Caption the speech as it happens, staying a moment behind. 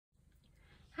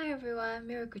everyone,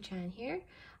 Miruko-chan here.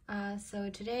 So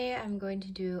today I'm going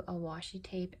to do a washi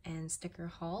tape and sticker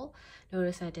haul.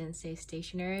 Notice I didn't say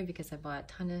stationery because I bought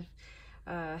a ton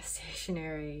of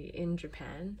stationery in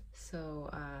Japan, so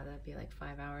that'd be like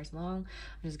 5 hours long.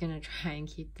 I'm just gonna try and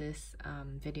keep this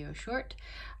video short.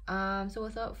 So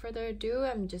without further ado,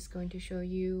 I'm just going to show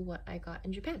you what I got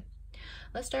in Japan.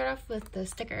 Let's start off with the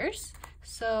stickers.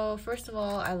 So first of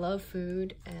all, I love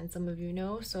food, and some of you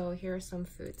know, so here are some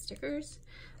food stickers.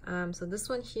 So this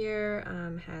one here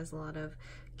has a lot of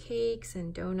cakes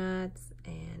and donuts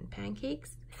and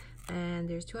pancakes, and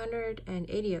there's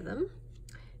 280 of them.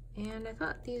 And I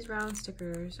thought these round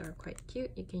stickers are quite cute.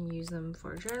 You can use them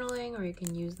for journaling, or you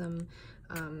can use them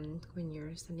when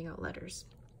you're sending out letters.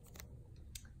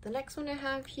 The next one I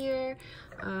have here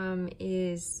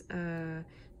is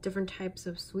different types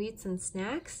of sweets and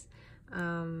snacks,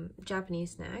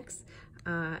 Japanese snacks,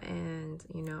 and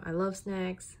you know, I love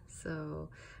snacks, so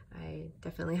I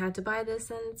definitely had to buy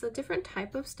this, and it's a different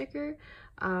type of sticker.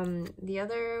 The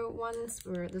other ones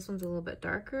were, this one's a little bit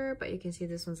darker, but you can see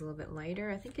this one's a little bit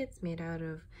lighter. I think it's made out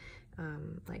of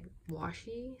like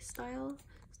washi style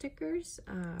stickers.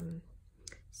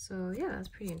 So yeah, that's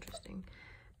pretty interesting.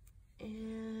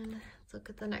 And let's look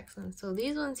at the next one. So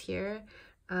these ones here,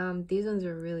 these ones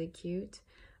are really cute,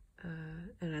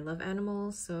 and I love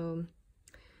animals, so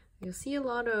you'll see a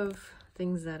lot of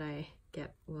things that I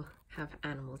get will have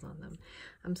animals on them.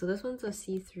 So this one's a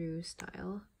see-through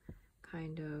style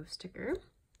kind of sticker.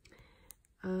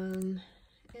 And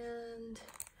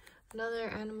another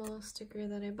animal sticker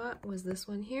that I bought was this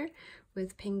one here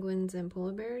with penguins and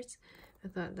polar bears. I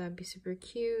thought that'd be super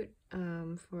cute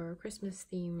for Christmas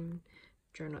themed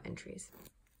journal entries.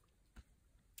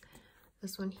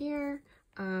 This one here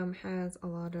has a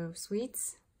lot of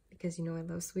sweets, because you know I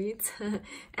love sweets, and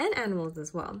animals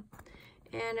as well.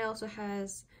 And it also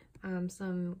has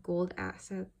some gold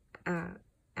accents. I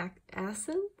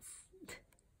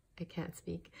can't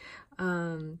speak,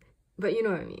 but you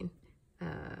know what I mean.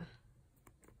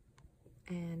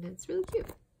 And it's really cute.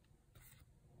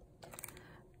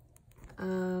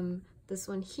 This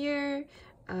one here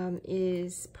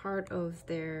is part of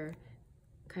their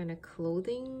kind of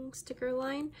clothing sticker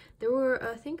line. There were,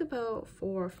 I think, about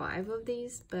 4 or 5 of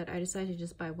these, but I decided to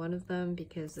just buy one of them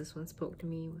because this one spoke to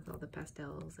me with all the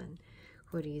pastels and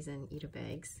hoodies and Ita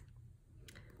bags.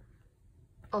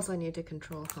 Also, I needed to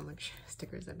control how much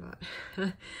stickers I bought.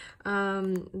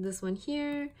 This one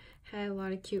here had a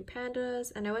lot of cute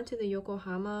pandas, and I went to the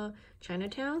Yokohama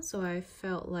Chinatown, so I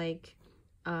felt like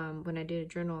when I did a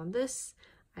journal on this,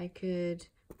 I could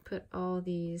put all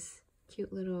these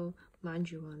cute little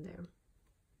manju on there.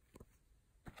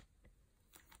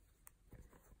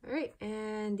 Alright,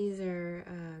 and these are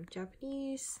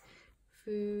Japanese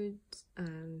foods,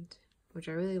 which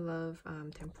I really love,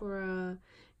 tempura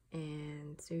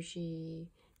and sushi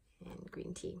and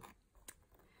green tea.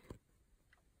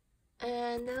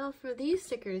 And now for these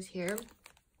stickers here,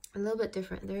 a little bit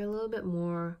different. They're a little bit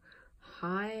more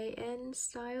high-end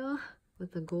style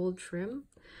with the gold trim.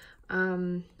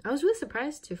 I was really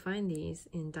surprised to find these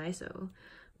in Daiso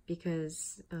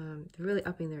because they're really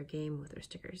upping their game with their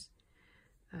stickers.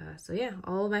 So yeah,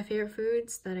 all of my favorite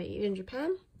foods that I eat in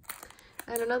Japan.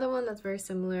 And another one that's very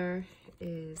similar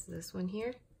is this one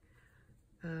here.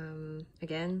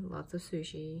 Again, lots of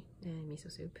sushi and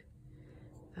miso soup.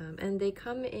 And they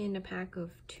come in a pack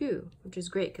of 2, which is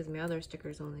great because my other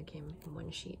stickers only came in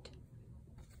 1 sheet.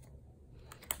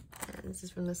 And this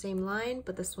is from the same line,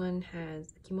 but this one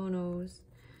has kimonos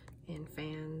and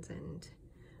fans and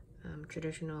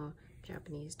traditional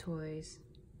Japanese toys.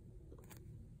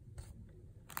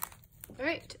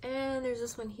 Alright, and there's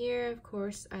this one here. Of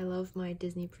course, I love my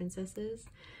Disney princesses,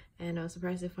 and I was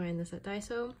surprised to find this at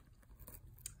Daiso.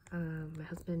 My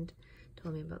husband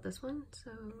told me about this one,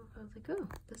 so I was like, oh,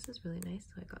 this is really nice,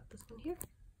 so I got this one here.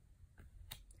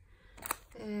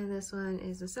 And this one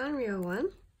is the Sanrio one.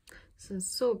 This is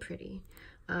so pretty.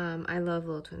 I love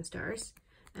little twin stars,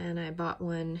 and I bought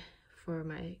one for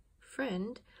my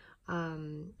friend,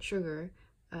 Sugar.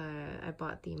 I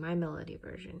bought the My Melody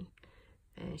version,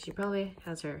 and she probably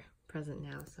has her present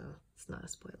now, so it's not a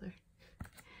spoiler.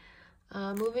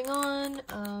 Moving on,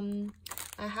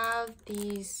 I have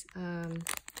these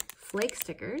flake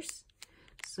stickers.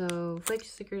 So flake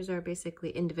stickers are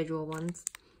basically individual ones,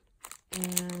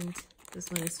 and this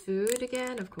one is food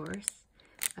again, of course.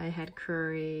 I had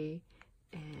curry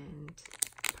and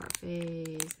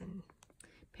parfaits and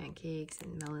pancakes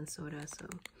and melon soda, so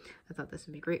I thought this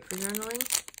would be great for journaling.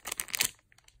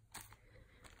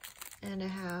 And I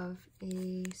have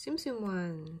a Tsum Tsum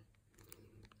one.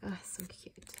 Ah, so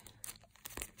cute.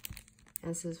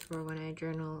 And this is for when I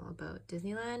journal about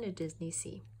Disneyland or Disney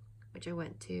Sea, which I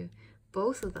went to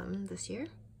both of them this year.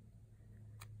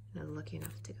 And I was lucky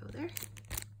enough to go there.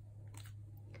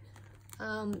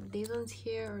 These ones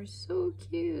here are so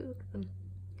cute.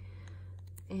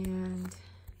 And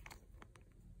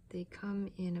they come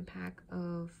in a pack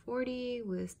of 40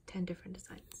 with 10 different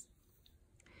designs.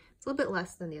 It's a little bit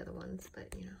less than the other ones,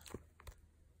 but you know,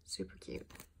 super cute.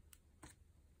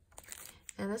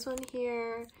 And this one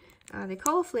here, they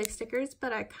call flake stickers,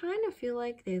 but I kind of feel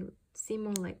like they seem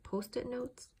more like post-it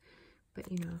notes,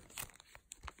 but you know,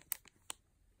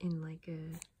 in like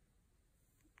a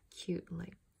cute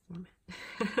like format.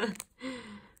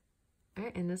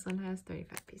 Alright, and this one has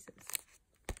 35 pieces.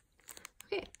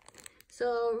 Okay,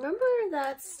 so remember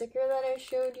that sticker that I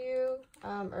showed you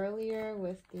earlier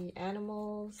with the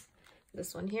animals?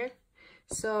 This one here.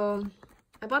 So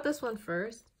I bought this one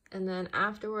first, and then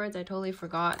afterwards I totally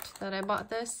forgot that I bought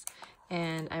this,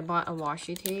 and I bought a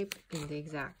washi tape in the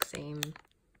exact same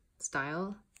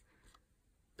style.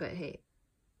 But hey,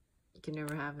 you can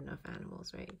never have enough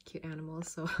animals, right? Cute animals.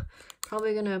 So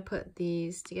probably gonna put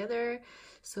these together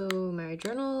so my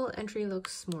journal entry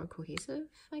looks more cohesive,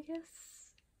 I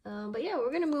guess. But yeah,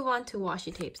 we're gonna move on to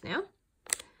washi tapes now.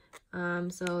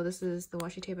 So this is the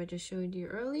washi tape I just showed you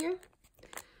earlier.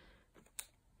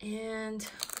 And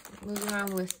moving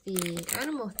on with the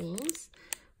animal themes,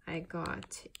 I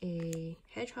got a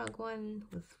hedgehog one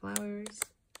with flowers.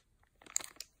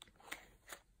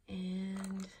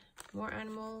 And more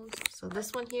animals. So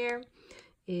this one here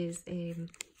is a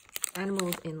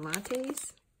animals in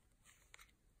lattes.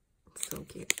 It's so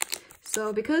cute.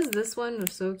 So because this one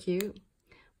was so cute,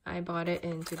 I bought it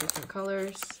in 2 different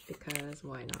colors because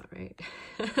why not, right?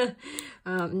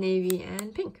 Navy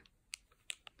and pink.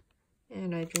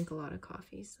 And I drink a lot of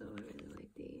coffee, so I really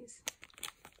like these.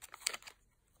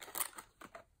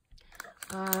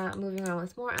 Moving on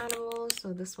with more animals.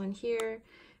 So this one here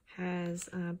has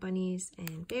bunnies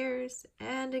and bears.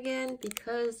 And again,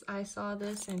 because I saw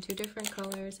this in 2 different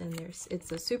colors and it's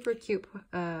a super cute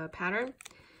pattern,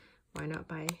 why not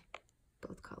buy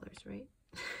both colors, right?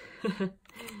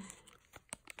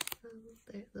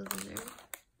 Those are there.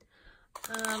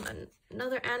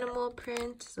 Another animal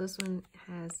print. So this one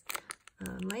has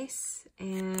mice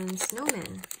and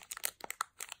snowmen.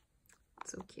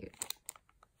 So cute.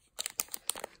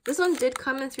 This one did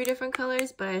come in 3 different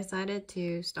colors, but I decided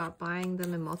to stop buying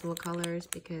them in multiple colors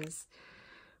because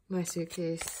my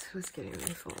suitcase was getting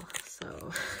really full.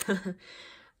 So,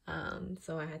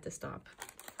 so I had to stop.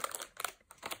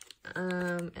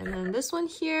 And then this one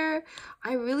here,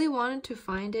 I really wanted to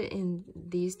find it in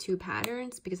these 2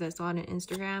 patterns because I saw it on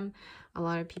Instagram. A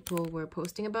lot of people were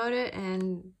posting about it,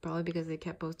 and probably because they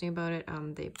kept posting about it,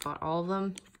 they bought all of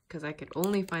them because I could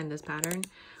only find this pattern,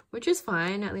 which is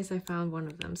fine. At least I found one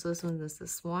of them. So this one is the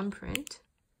swan print,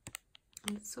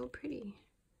 and it's so pretty.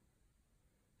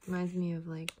 Reminds me of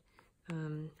like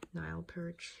Nile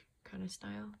perch kind of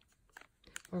style,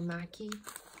 or maki.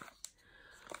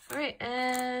 All right,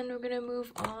 and we're gonna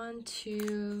move on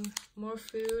to more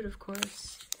food, of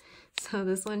course. So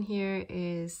this one here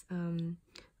is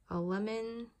a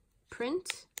lemon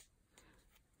print.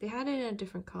 They had it in a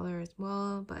different color as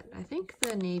well, but I think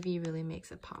the navy really makes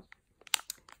it pop.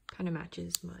 Kind of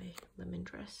matches my lemon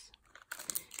dress.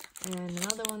 And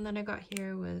another one that I got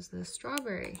here was the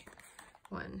strawberry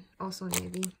one, also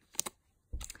navy.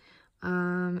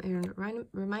 It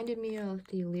reminded me of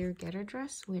the Lear Getter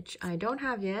dress, which I don't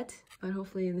have yet, but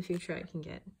hopefully in the future I can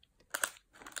get.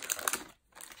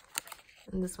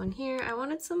 And this one here, I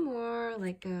wanted some more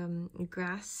like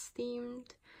grass themed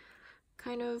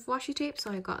kind of washi tape,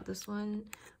 so I got this one.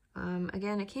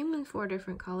 Again, it came in 4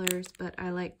 different colors, but I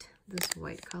liked this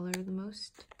white color the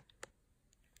most.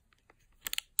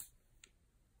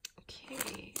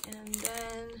 Okay, and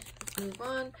then let's move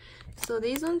on. So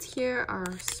these ones here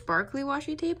are sparkly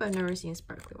washi tape. I've never seen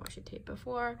sparkly washi tape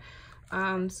before.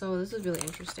 So this is really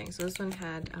interesting. So this one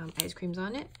had ice creams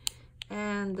on it,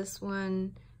 and this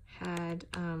one had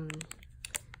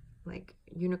like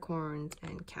unicorns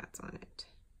and cats on it.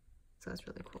 So that's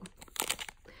really cool.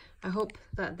 I hope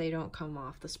that they don't come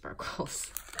off the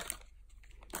sparkles.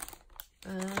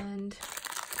 And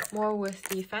more with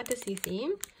the fantasy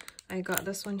theme, I got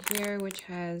this one here, which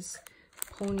has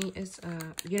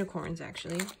unicorns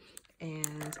actually,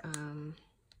 and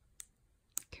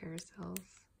carousels.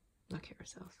 Not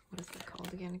carousels. What is that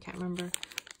called again? I can't remember.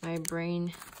 My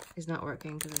brain is not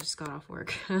working because I just got off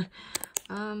work.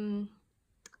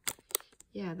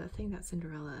 Yeah, that thing that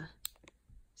Cinderella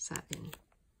sat in.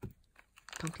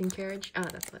 Pumpkin carriage. Oh,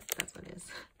 that's what it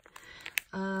is.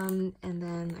 And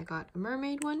then I got a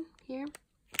mermaid one here.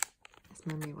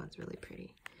 This mermaid one's really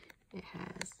pretty. It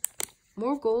has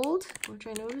more gold, which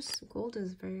I noticed gold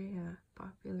is very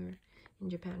popular in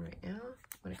Japan right now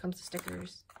when it comes to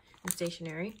stickers and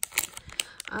stationery.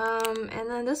 And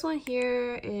then this one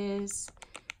here is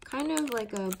kind of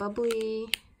like a bubbly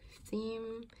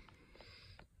theme,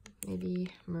 maybe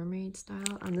mermaid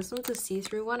style. This one's a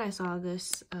see-through one. I saw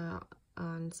this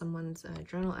on someone's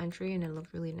journal entry and it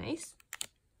looked really nice.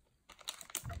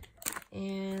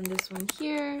 And this one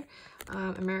here,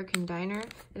 American Diner.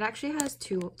 It actually has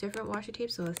two different washi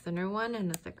tapes, so a thinner one and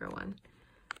a thicker one.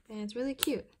 And it's really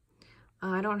cute.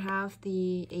 I don't have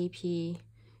the AP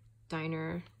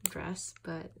Diner dress,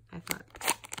 but I thought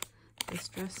this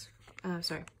dress,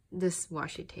 this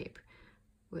washi tape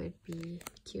would be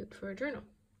cute for a journal.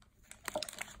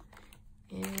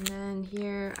 And then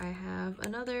here I have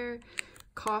another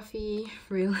coffee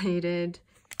related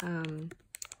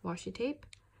washi tape.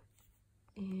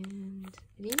 And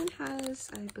it even has,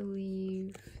 I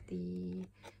believe, it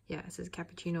says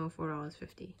cappuccino,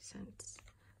 $4.50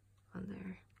 on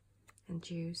there. And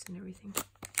juice and everything.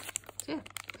 So yeah,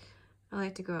 I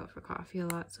like to go out for coffee a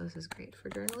lot, so this is great for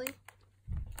journaling.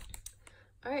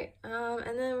 Alright,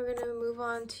 and then we're gonna move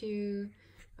on to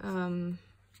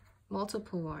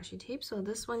multiple washi tape. So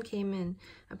this one came in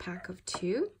a pack of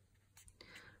 2.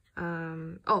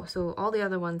 So all the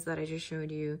other ones that I just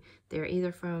showed you, they're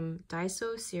either from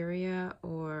Daiso, Seria,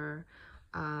 or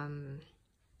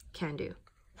CanDo.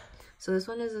 So this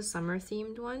one is a summer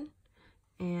themed one,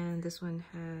 and this one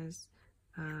has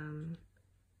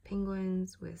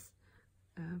penguins with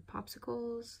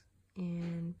popsicles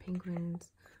and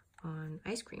penguins on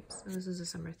ice cream. So this is a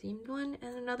summer themed one,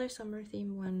 and another summer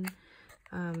themed one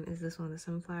is this one, the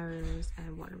sunflowers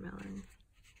and watermelon.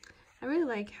 I really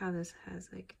like how this has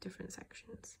like different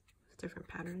sections with different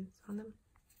patterns on them.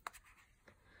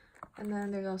 And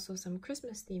then there's also some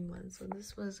Christmas themed ones. So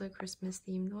this was a Christmas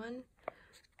themed one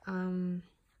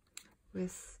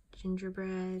with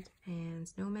gingerbread and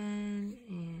snowman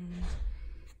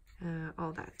and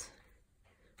all that.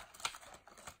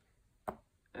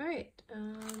 Alright,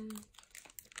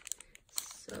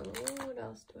 so what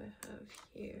else do I have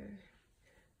here?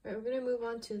 Alright, we're gonna move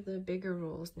on to the bigger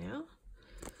rolls now.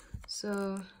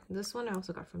 So this one I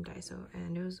also got from Daiso,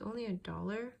 and it was only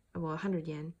 $1, well 100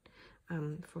 yen,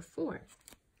 for 4.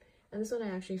 And this one I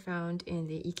actually found in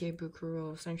the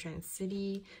Ikebukuro Sunshine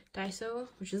City Daiso,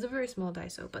 which is a very small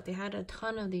Daiso, but they had a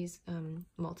ton of these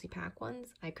multi-pack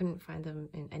ones. I couldn't find them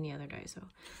in any other Daiso.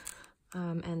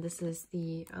 And this is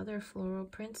the other floral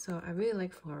print. So I really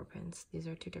like floral prints. These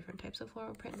are 2 different types of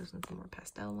floral print. This one's a more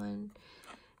pastel one,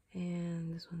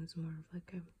 and this one's more of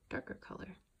like a darker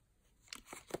color.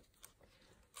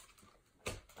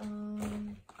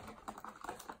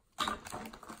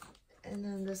 And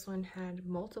then this one had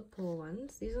multiple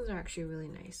ones. These ones are actually really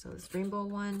nice. So this rainbow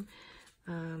one,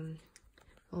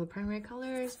 all the primary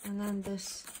colors, and then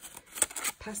this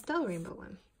pastel rainbow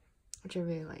one, which I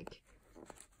really like.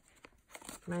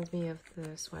 Reminds me of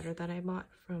the sweater that I bought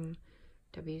from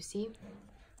WC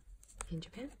in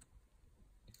Japan.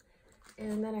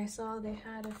 And then I saw they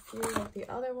had a few of the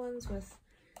other ones with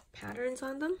patterns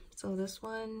on them. So this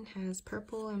one has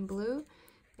purple and blue,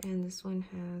 and this one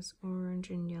has orange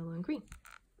and yellow and green.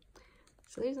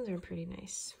 So these ones are pretty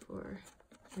nice for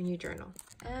when you journal.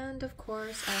 And of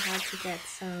course I had to get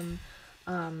some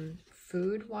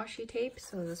food washi tape.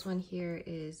 So this one here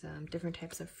is different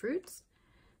types of fruits.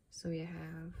 So we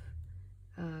have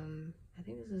I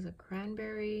think this is a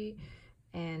cranberry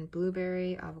and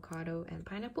blueberry, avocado, and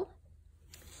pineapple.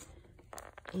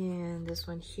 And this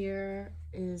one here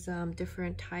is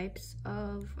different types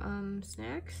of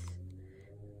snacks,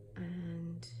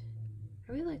 and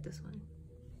I really like this one.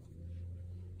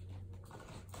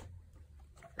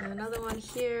 Another one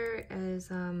here is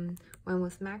one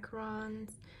with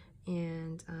macarons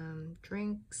and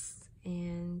drinks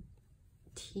and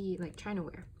tea, like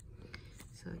Chinaware,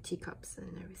 so teacups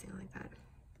and everything like that.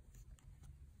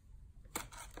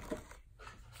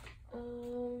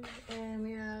 And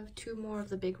we have 2 more of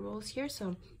the big rolls here.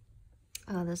 So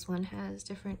this one has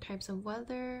different types of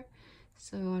weather.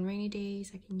 So on rainy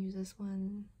days I can use this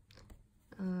one.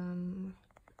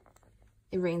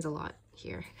 It rains a lot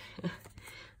here.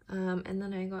 And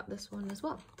then I got this one as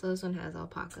well. So this one has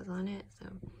alpacas on it. So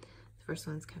the first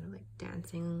one's kind of like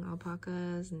dancing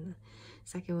alpacas, and the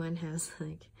second one has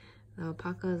like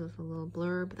alpacas with a little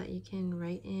blurb that you can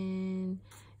write in,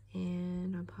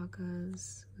 and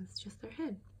alpacas with just their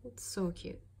head. It's so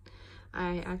cute.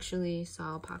 I actually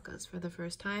saw alpacas for the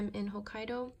first time in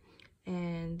Hokkaido,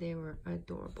 and they were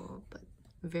adorable, but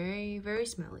very, very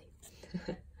smelly.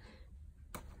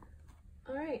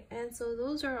 Alright, and so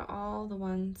those are all the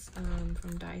ones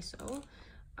from Daiso.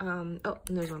 Oh,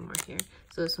 and there's one more here.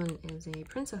 So this one is a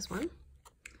princess one.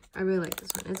 I really like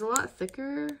this one. It's a lot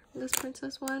thicker, this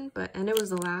princess one, and it was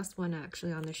the last one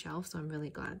actually on the shelf, so I'm really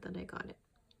glad that I got it.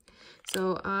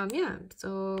 So yeah,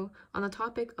 so on the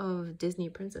topic of Disney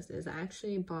princesses, I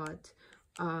actually bought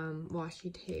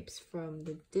washi tapes from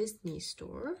the Disney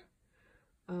store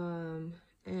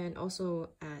and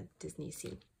also at Disney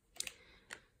Sea.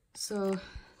 So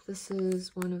this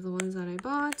is one of the ones that I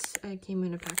bought. It came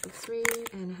in a pack of 3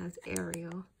 and it has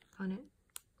Ariel on it.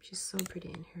 She's so pretty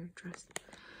in her dress.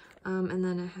 And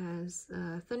then it has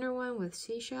a thinner one with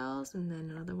seashells and then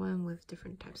another one with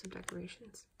different types of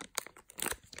decorations.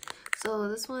 So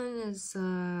this one is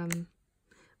a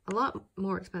lot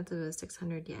more expensive as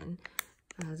 600 yen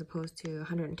as opposed to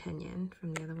 110 yen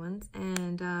from the other ones.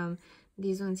 And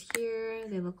these ones here,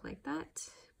 they look like that,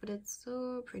 but it's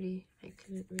so pretty, I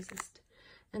couldn't resist.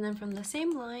 And then from the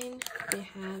same line, they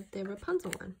have the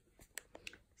Rapunzel one.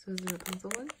 So it's the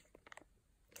Rapunzel one.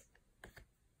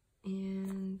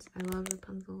 And I love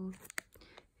Rapunzel,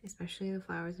 especially the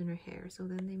flowers in her hair. So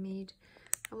then they made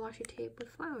a washi tape with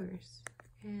flowers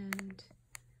and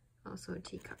also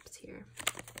teacups here.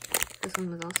 This one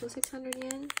was also 600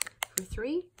 yen for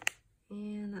 3,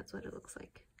 and that's what it looks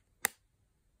like.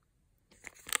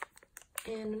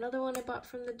 And another one I bought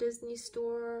from the Disney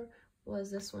store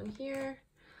was this one here.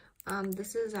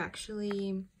 This is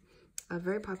actually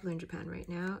very popular in Japan right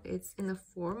now. It's in the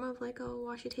form of like a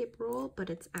washi tape roll,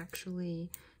 but it's actually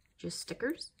just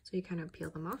stickers, so you kind of peel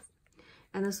them off.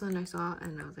 And this one I saw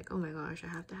and I was like, oh my gosh, I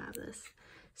have to have this.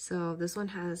 So this one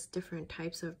has different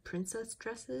types of princess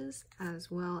dresses as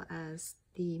well as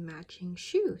the matching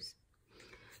shoes.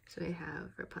 So we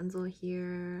have Rapunzel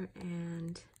here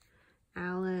and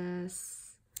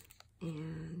Alice,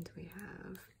 and we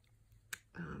have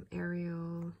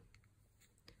Ariel.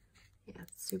 Yeah,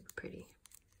 it's super pretty.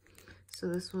 So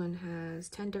this one has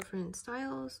 10 different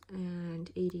styles and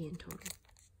 80 in total.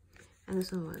 And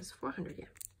this one was 400 yen.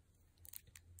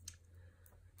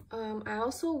 I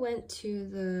also went to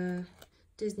the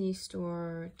Disney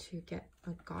store to get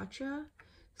a gacha.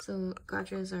 So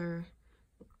gachas are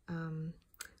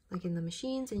like in the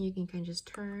machines, and you can kind of just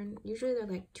turn. Usually they're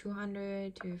like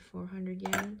 200 to 400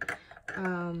 yen.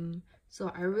 So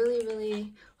I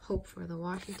really hope for the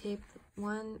washi tape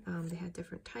one. They had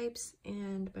different types,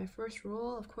 and my first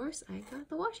roll, of course, I got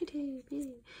the washi tape.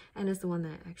 Yay. And it's the one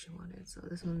that I actually wanted. So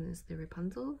this one is the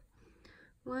Rapunzel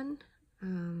one.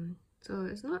 So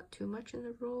it's not too much in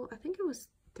the roll. I think it was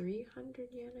 300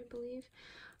 yen, I believe.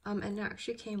 And it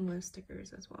actually came with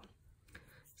stickers as well.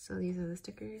 So these are the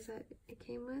stickers that it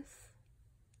came with.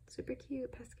 Super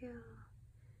cute, Pascal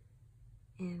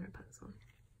and Rapunzel.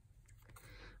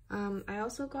 I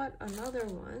also got another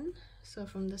one. So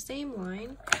from the same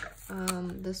line,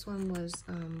 this one was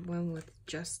one with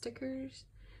just stickers.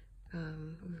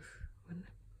 When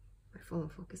my phone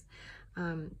focused.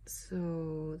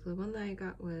 So the one that I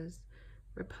got was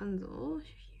Rapunzel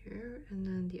here, and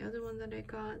then the other one that I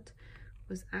got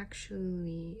was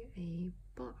actually a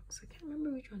box. I can't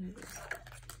remember which one it is.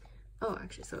 Oh,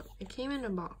 actually, so it came in a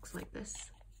box like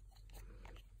this.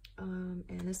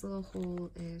 And this little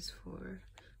hole is for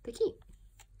the key.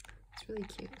 It's really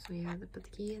cute. So you have to put the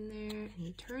key in there and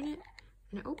you turn it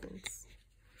and it opens.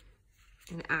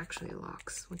 And it actually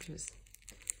locks, which is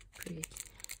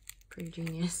pretty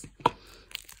genius.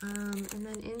 And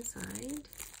then inside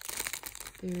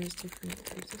there's different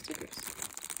types of stickers.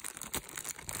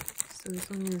 So this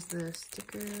one is the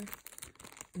sticker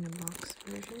in a box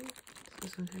version. So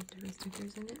this one has different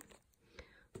stickers in it.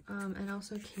 And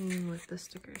also came with the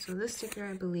sticker. So this sticker,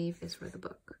 I believe, is for the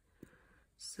book.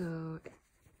 So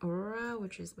Aurora,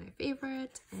 which is my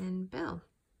favorite, and Belle.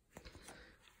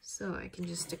 So I can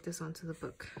just stick this onto the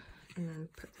book and then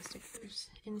put the stickers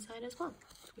inside as well,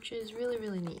 which is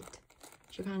really neat.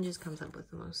 Japan just comes up with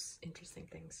the most interesting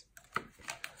things.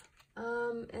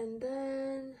 And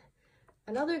then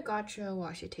another gacha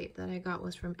washi tape that I got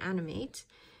was from Animate,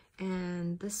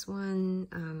 and this one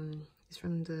is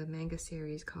from the manga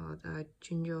series called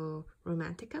Junjo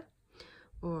Romantica,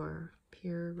 or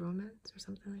Pure Romance, or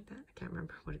something like that. I can't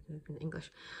remember what it is in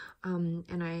English.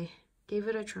 And I gave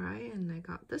it a try, and I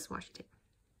got this washi tape.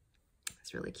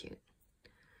 It's really cute.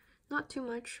 Not too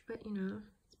much, but you know,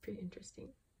 it's pretty interesting.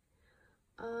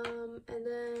 And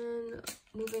then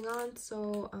moving on,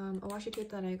 so a washi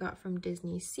tape that I got from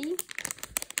Disney Sea.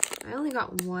 I only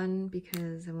got one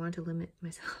because I wanted to limit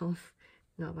myself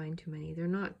not buying too many. They're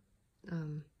not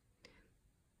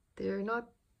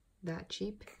that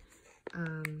cheap,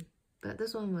 but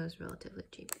this one was relatively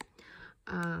cheap.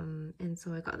 And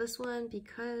so I got this one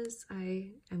because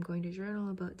I am going to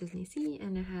journal about Disney Sea,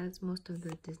 and it has most of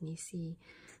the Disney Sea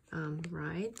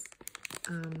rides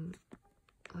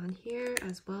on here,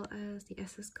 as well as the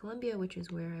SS Columbia, which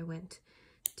is where I went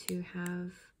to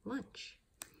have lunch.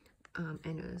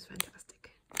 And it was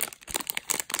fantastic.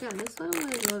 Yeah, this one was a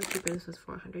little cheaper. This was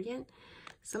 400 yen.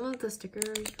 Some of the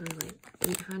stickers were like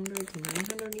 800 to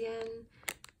 900 yen,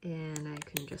 and I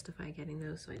couldn't justify getting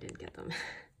those, so I didn't get them.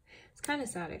 It's kind of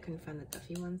sad I couldn't find the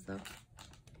Duffy ones though.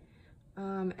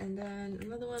 And then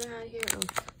another one I had here, oh,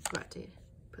 forgot to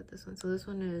put this one. So this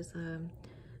one is a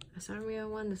Sanrio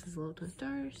one. This is Little Twin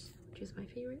Stars, which is my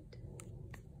favorite.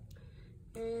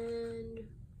 And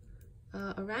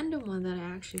a random one that I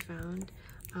actually found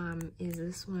is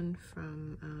this one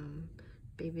from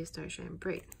Baby Starshine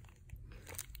Braid.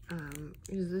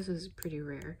 This is pretty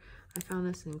rare. I found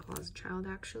this in Closet Child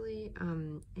actually,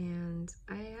 and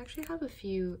I actually have a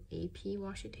few AP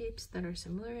washi tapes that are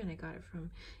similar, and I got it from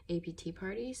AP Tea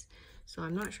Parties. So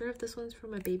I'm not sure if this one's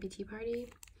from a baby tea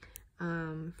party.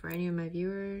 For any of my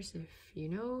viewers, if you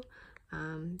know,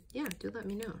 yeah, do let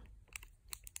me know.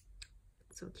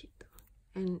 It's so cute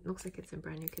though, and it looks like it's in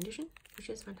brand new condition, which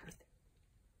is fantastic.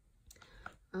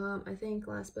 I think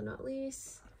last but not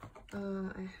least,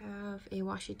 I have a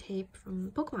washi tape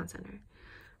from Pokemon Center.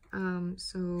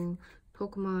 So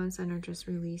Pokemon Center just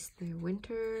released their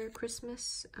winter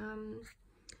Christmas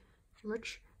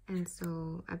merch, and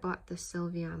so I bought the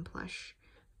Sylveon plush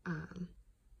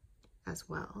as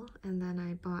well, and then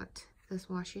I bought this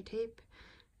washi tape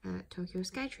at Tokyo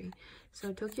Skytree.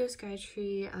 So Tokyo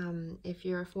Skytree, if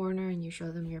you're a foreigner and you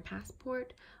show them your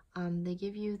passport, they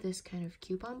give you this kind of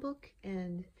coupon book,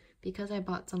 and because I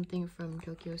bought something from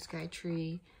Tokyo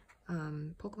Skytree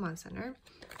Pokemon Center,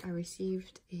 I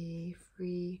received a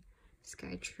free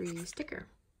Skytree sticker,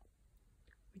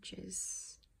 which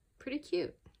is pretty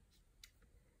cute.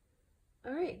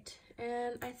 Alright,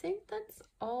 and I think that's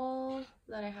all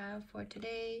that I have for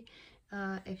today.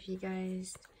 If you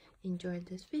guys enjoyed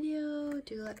this video,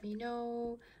 do let me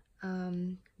know.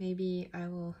 Maybe I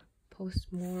will post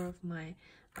more of my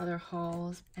other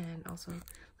hauls, and also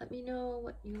let me know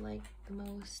what you like the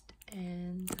most.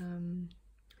 And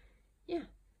yeah,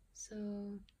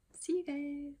 so see you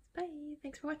guys. Bye.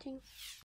 Thanks for watching.